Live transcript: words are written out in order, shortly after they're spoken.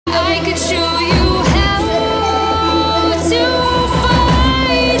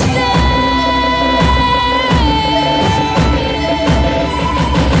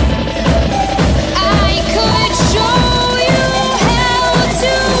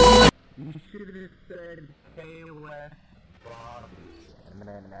You should have said KOS Bobby, and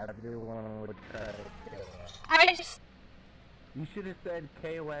then everyone would try to kill him. You should have said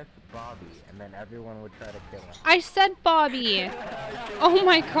KOS Bobby, and then everyone would try to kill him. I said Bobby! Oh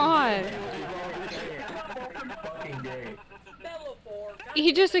my god.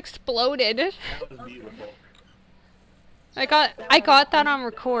 He just exploded. I got that on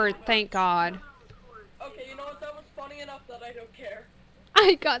record, thank God. Okay, you know what? That was funny enough that I don't care.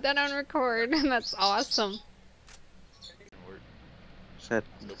 I got that on record, and that's awesome. Said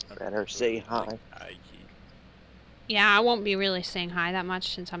better say hi. Yeah, I won't be really saying hi that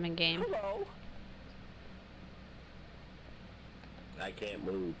much since I'm in game. Hello. I can't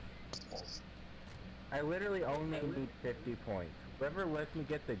move. I literally only need 50 points. Whoever lets me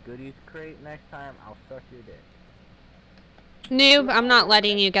get the goodies crate next time, I'll suck your dick. Noob, I'm not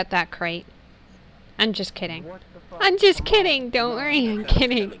letting you get that crate. I'm just kidding. What the fuck? I'm just kidding, don't worry, I'm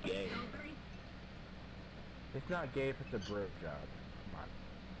kidding. It's not gay if it's a broke job. Come on.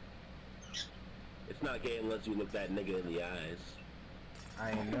 It's not gay unless you look that nigga in the eyes.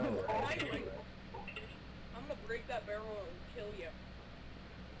 I know, right? I'm gonna break that barrel and kill you.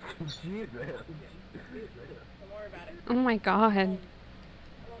 Jesus. Don't worry about it. Oh my god. I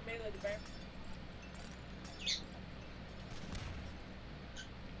won't melee the bear.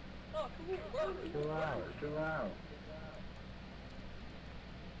 Oh, come here. Chill out, chill out.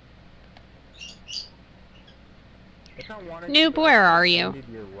 If I wanted Noob, to, where I are you? ended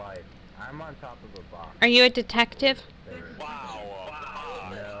your life. I'm on top of a box. Are you a detective?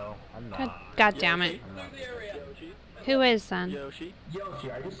 No, I'm not. God damn it. I'm not. Clear the area. Who is then? Yoshi? Yoshi,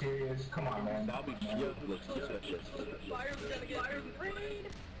 are you serious? Come on, man. Bobby looks suspicious. Fire's gonna get green.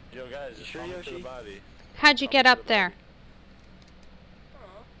 Yo guys, you sure Yoshi? How'd you get up there? Aw.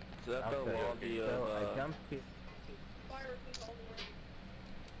 So that felt wonky So I of, jumped to... Fire is all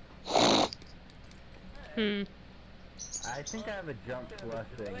the way. Hmm. I think I have a jump plus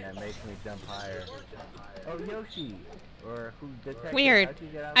thing that makes me jump higher. Oh, Yoshi! Or who detective? Weird. How'd you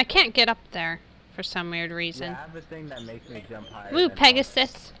get up I can't get up there for some weird reason. Yeah, I have a thing that makes me jump higher. Woo, than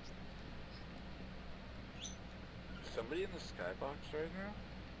Pegasus. Somebody in the skybox right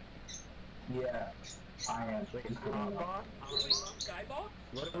now? Yeah, I am. Wait, hotbox? Skybox?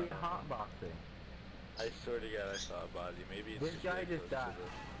 What are we hotboxing? I swear to God I saw a body. Maybe it's This just guy very just close to died.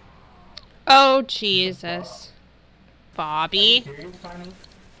 Oh, Jesus. Bobby. Serious, Tiny?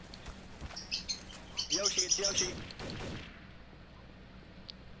 Yoshi, it's Yoshi.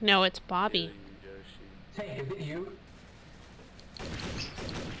 No, it's the Bobby. Yoshi. Tank, is it you?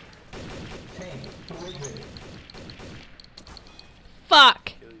 Tank, who is it? Fuck.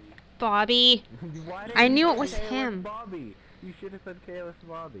 Kill you. Bobby. Why did I you knew say it was Careless him. Bobby? You should have said Careless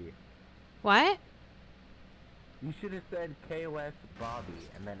Bobby. What? You should have said KOS Bobby,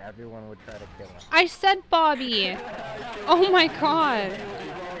 and then everyone would try to kill him. I said Bobby. Oh my god.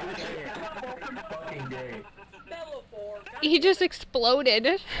 Fucking gay. Bellafor. He just exploded.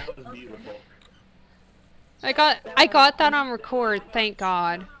 That was beautiful. I got that on record, thank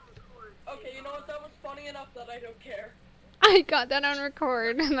God. Okay, you know what? That was funny enough that I don't care. I got that on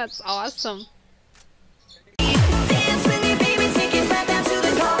record, and that's awesome. Dance with me, baby, take it right down to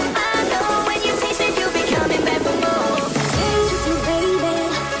the core.